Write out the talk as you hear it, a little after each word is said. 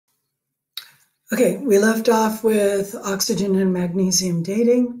Okay, we left off with oxygen and magnesium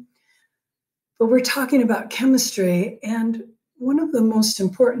dating, but we're talking about chemistry, and one of the most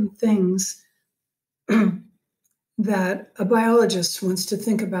important things that a biologist wants to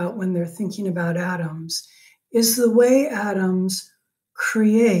think about when they're thinking about atoms is the way atoms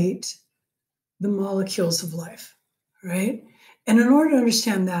create the molecules of life, right? And in order to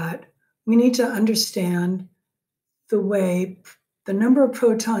understand that, we need to understand the way the number of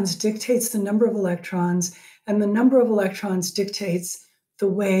protons dictates the number of electrons, and the number of electrons dictates the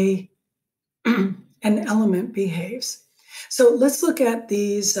way an element behaves. So let's look at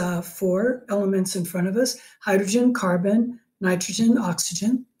these four elements in front of us: hydrogen, carbon, nitrogen,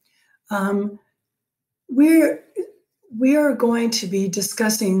 oxygen. We are going to be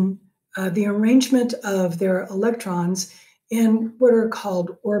discussing the arrangement of their electrons in what are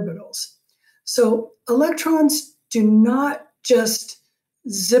called orbitals. So electrons do not just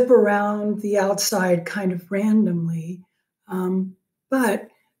zip around the outside kind of randomly, but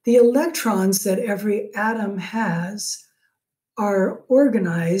the electrons that every atom has are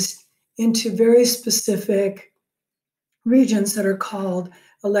organized into very specific regions that are called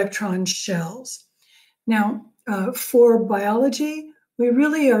electron shells. Now, for biology, we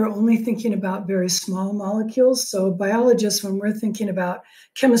really are only thinking about very small molecules. So biologists, when we're thinking about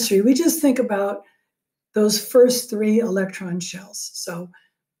chemistry, we just think about those first three electron shells. So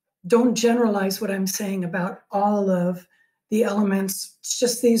don't generalize what I'm saying about all of the elements. It's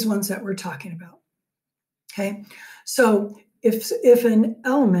just these ones that we're talking about. Okay, so if an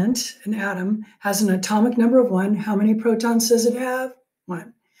element, an atom, has an atomic number of 1, how many protons does it have?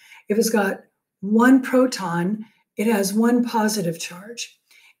 1. If it's got 1 proton, it has 1 positive charge.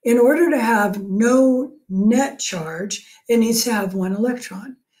 In order to have no net charge, it needs to have 1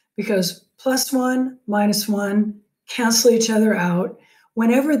 electron, because +1, -1 cancel each other out.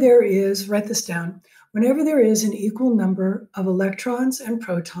 Whenever there is, write this down, whenever there is an equal number of electrons and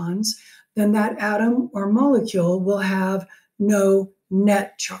protons, then that atom or molecule will have no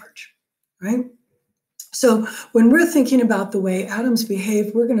net charge, right? So when we're thinking about the way atoms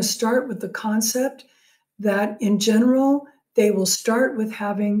behave, we're going to start with the concept that in general, they will start with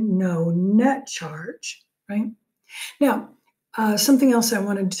having no net charge, right? Now, something else I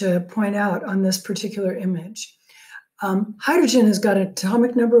wanted to point out on this particular image. Hydrogen has got an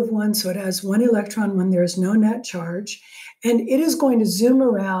atomic number of 1, so it has 1 electron when there's no net charge, and it is going to zoom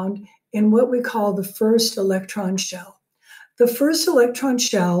around in what we call the first electron shell. The first electron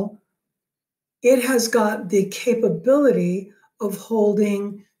shell, it has got the capability of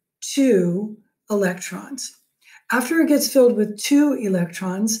holding 2 electrons. After it gets filled with 2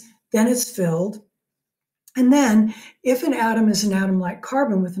 electrons, then it's filled. And then if an atom is an atom like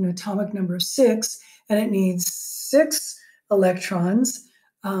carbon with an atomic number of 6, and it needs 6 electrons,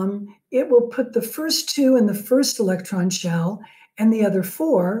 it will put the first 2 in the first electron shell, and the other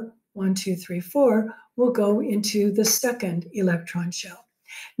 4, 1, 2, 3, 4, will go into the second electron shell.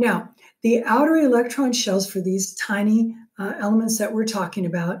 Now, the outer electron shells for these tiny elements that we're talking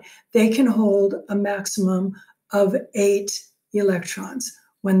about, they can hold a maximum of 8 electrons.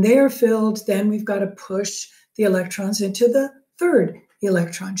 When they are filled, then we've got to push the electrons into the third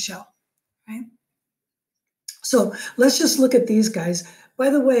electron shell, right? So let's just look at these guys.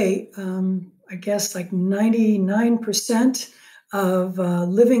 By the way, I guess like 99% of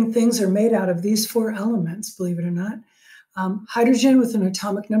living things are made out of these 4 elements, believe it or not. Hydrogen with an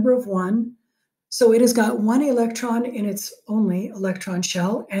atomic number of 1. So it has got 1 electron in its only electron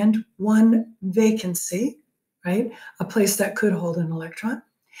shell and 1 vacancy, right? A place that could hold an electron.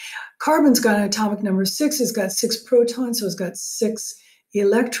 Carbon's got an atomic number of 6. It's got 6 protons, so it's got 6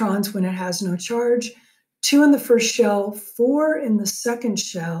 electrons when it has no charge. 2 in the first shell, 4 in the second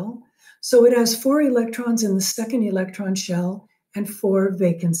shell. So it has 4 electrons in the second electron shell and 4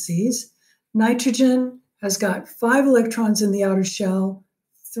 vacancies. Nitrogen has got 5 electrons in the outer shell,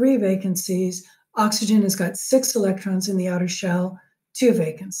 3 vacancies. Oxygen has got 6 electrons in the outer shell, 2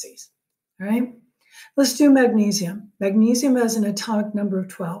 vacancies. All right? Let's do magnesium. Magnesium has an atomic number of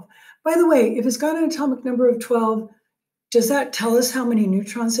 12. By the way, if it's got an atomic number of 12, does that tell us how many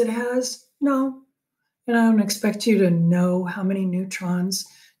neutrons it has? No. And I don't expect you to know how many neutrons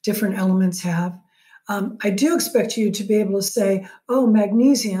different elements have. I do expect you to be able to say, oh,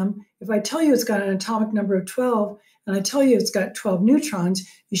 magnesium, if I tell you it's got an atomic number of 12, and I tell you it's got 12 neutrons,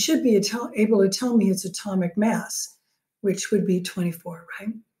 you should be able to tell me its atomic mass, which would be 24,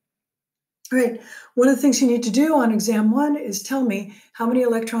 right? All right, one of the things you need to do on exam 1 is tell me how many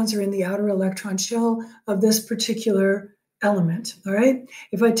electrons are in the outer electron shell of this particular element, all right?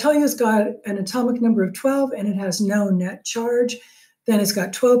 If I tell you it's got an atomic number of 12 and it has no net charge, Then it's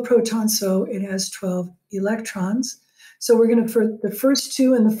got 12 protons, so it has 12 electrons. So we're going to, for the first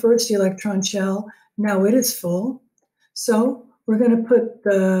two in the first electron shell, now it is full. So we're going to put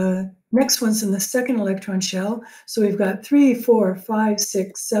the next ones in the second electron shell. So we've got 3, 4, 5,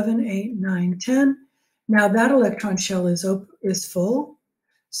 6, 7, 8, 9, 10. Now that electron shell is full.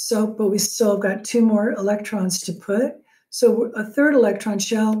 So, but we still have got 2 more electrons to put. So a third electron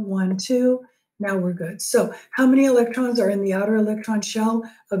shell, 1, 2. Now we're good. So how many electrons are in the outer electron shell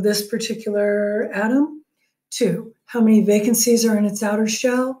of this particular atom? 2. How many vacancies are in its outer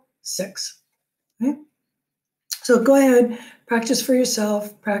shell? 6. Okay? So go ahead, practice for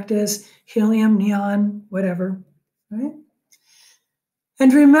yourself, practice helium, neon, whatever. Right?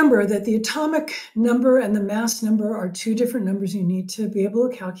 And remember that the atomic number and the mass number are 2 different numbers. You need to be able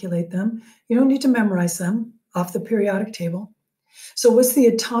to calculate them. You don't need to memorize them off the periodic table. So what's the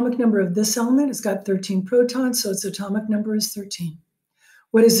atomic number of this element? It's got 13 protons, so its atomic number is 13.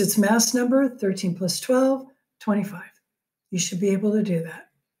 What is its mass number? 13 plus 12, 25. You should be able to do that.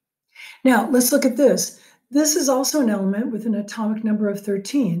 Now, let's look at this. This is also an element with an atomic number of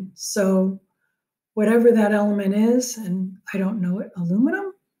 13. So whatever that element is, and I don't know it,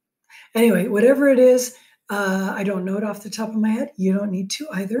 aluminum? Anyway, whatever it is, I don't know it off the top of my head. You don't need to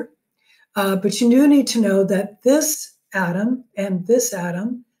either. But you do need to know that this atom and this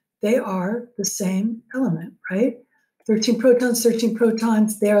atom, they are the same element, right? 13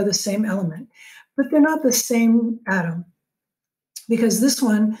 protons, they are the same element. But they're not the same atom, because this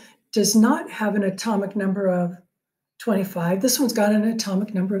one does not have an atomic number of 25. This one's got an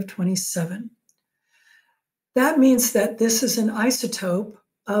atomic number of 27. That means that this is an isotope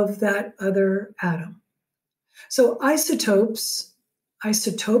of that other atom. So isotopes,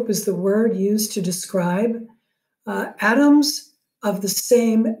 isotope is the word used to describe atoms of the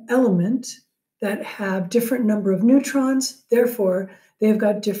same element that have different number of neutrons. Therefore, they've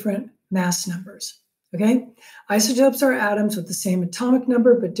got different mass numbers. Okay? Isotopes are atoms with the same atomic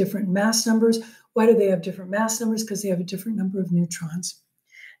number but different mass numbers. Why do they have different mass numbers? Because they have a different number of neutrons.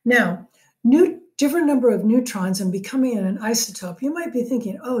 Now, different number of neutrons and becoming an isotope, you might be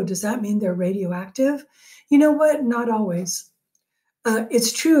thinking, oh, does that mean they're radioactive? You know what? Not always.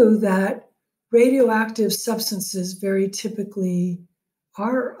 It's true that radioactive substances very typically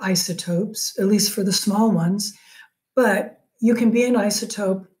are isotopes, at least for the small ones, but you can be an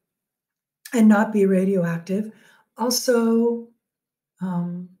isotope and not be radioactive. Also,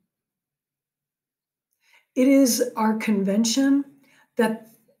 it is our convention that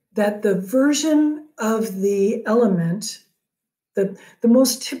the version of the element, the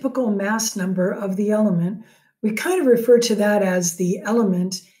most typical mass number of the element, we kind of refer to that as the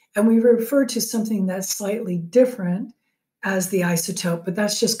element, and we refer to something that's slightly different as the isotope, but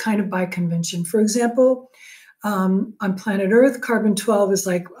that's just kind of by convention. For example, on planet Earth, carbon-12 is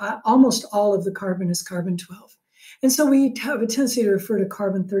like almost all of the carbon is carbon-12. And so we have a tendency to refer to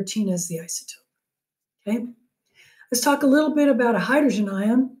carbon-13 as the isotope. Okay? Let's talk a little bit about a hydrogen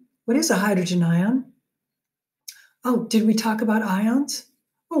ion. What is a hydrogen ion? Oh, did we talk about ions?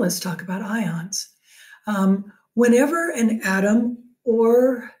 Well, let's talk about ions. Whenever an atom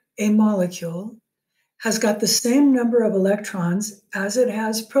or a molecule has got the same number of electrons as it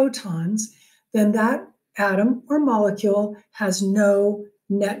has protons, then that atom or molecule has no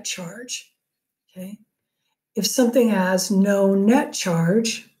net charge. Okay? If something has no net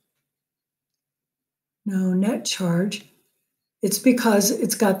charge, it's because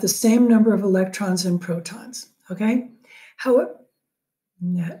it's got the same number of electrons and protons. Okay? However,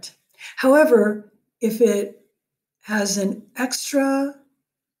 if it has an extra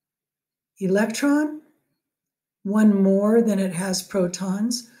electron, one more than it has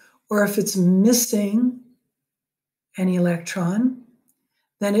protons, or if it's missing an electron,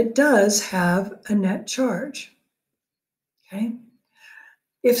 then it does have a net charge. Okay?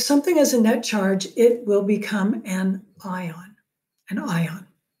 If something has a net charge, it will become an ion,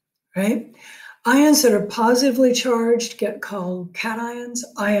 right? Ions that are positively charged get called cations.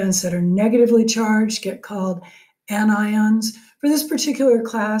 Ions that are negatively charged get called anions. For this particular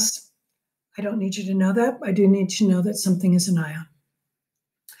class, I don't need you to know that. I do need you to know that something is an ion.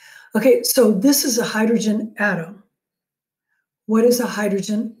 Okay, so this is a hydrogen atom. What is a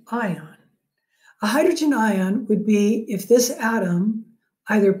hydrogen ion? A hydrogen ion would be if this atom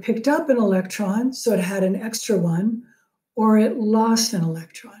either picked up an electron, so it had an extra one, or it lost an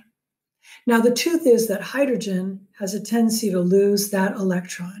electron. Now, the truth is that hydrogen has a tendency to lose that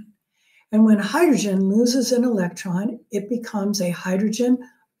electron. And when hydrogen loses an electron, it becomes a hydrogen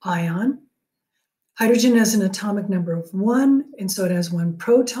ion. Hydrogen has an atomic number of 1, and so it has 1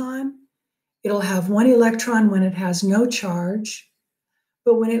 proton. It'll have 1 electron when it has no charge.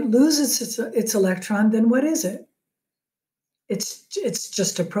 But when it loses its electron, then what is it? It's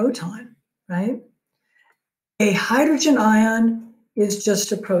just a proton, right? A hydrogen ion is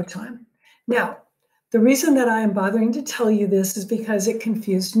just a proton. Now, the reason that I am bothering to tell you this is because it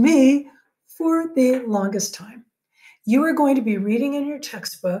confused me for the longest time. You are going to be reading in your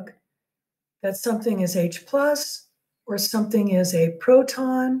textbook that something is H plus, or something is a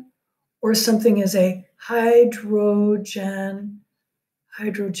proton, or something is a hydrogen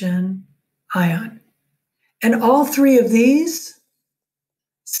ion. And all three of these,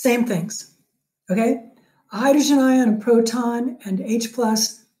 same things, okay? A hydrogen ion, a proton, and H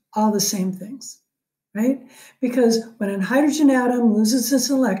plus, all the same things, right? Because when a hydrogen atom loses its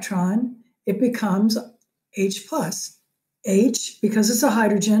electron, it becomes H plus. H, because it's a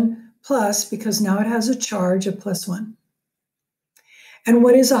hydrogen, plus, because now it has a charge of +1. And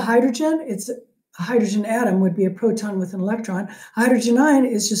what is a hydrogen? It's a hydrogen atom would be a proton with an electron. Hydrogen ion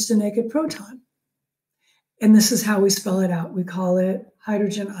is just a naked proton. And this is how we spell it out. We call it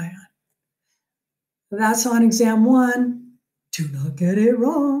hydrogen ion. That's on exam 1. Do not get it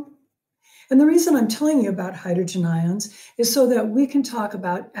wrong. And the reason I'm telling you about hydrogen ions is so that we can talk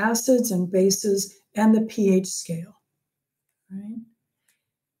about acids and bases and the pH scale. Right?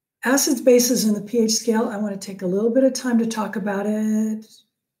 Acids, bases, and the pH scale, I want to take a little bit of time to talk about it.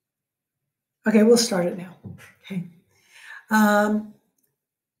 Okay, we'll start it now. Okay.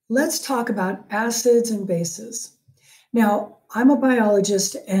 Let's talk about acids and bases. Now, I'm a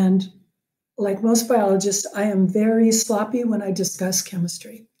biologist, and like most biologists, I am very sloppy when I discuss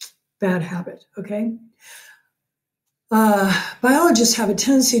chemistry. Bad habit, okay? Biologists have a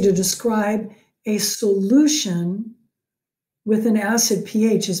tendency to describe a solution with an acid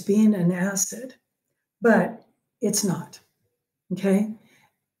pH as being an acid, but it's not, okay?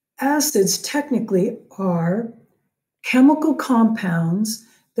 Acids technically are chemical compounds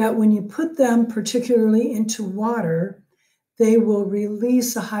that when you put them particularly into water, they will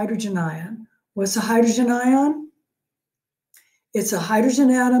release a hydrogen ion. What's a hydrogen ion? It's a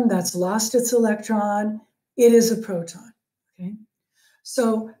hydrogen atom that's lost its electron. It is a proton, okay?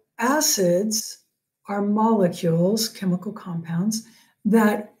 So acids are molecules, chemical compounds,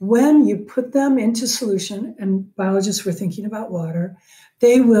 that when you put them into solution, and biologists were thinking about water,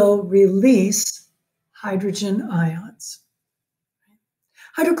 they will release hydrogen ions.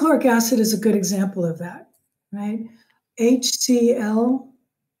 Hydrochloric acid is a good example of that, right? HCl,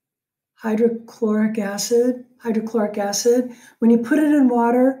 hydrochloric acid, when you put it in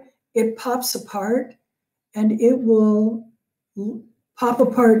water, it pops apart and it will pop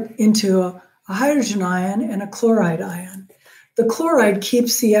apart into a hydrogen ion and a chloride ion. The chloride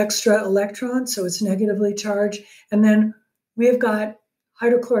keeps the extra electron, so it's negatively charged. And then we've got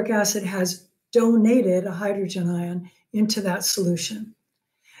hydrochloric acid has donated a hydrogen ion into that solution.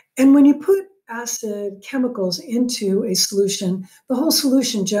 And when you put acid chemicals into a solution, the whole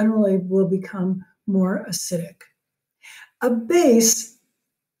solution generally will become more acidic. A base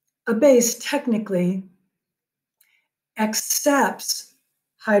technically accepts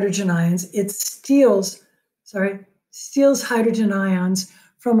hydrogen ions. It steals hydrogen ions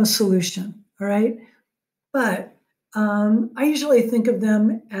from a solution, all right? But I usually think of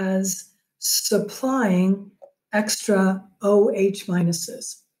them as supplying extra OH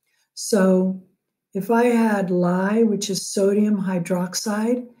minuses. So if I had Li, which is sodium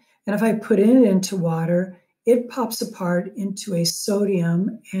hydroxide, and if I put it into water, it pops apart into a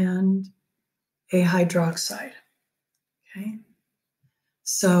sodium and a hydroxide, okay?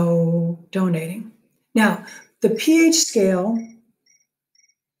 So donating. Now, the pH scale,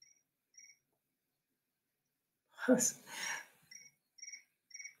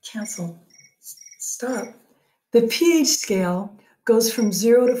 cancel, stop. The pH scale goes from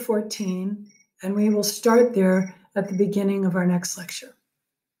 0 to 14, and we will start there at the beginning of our next lecture.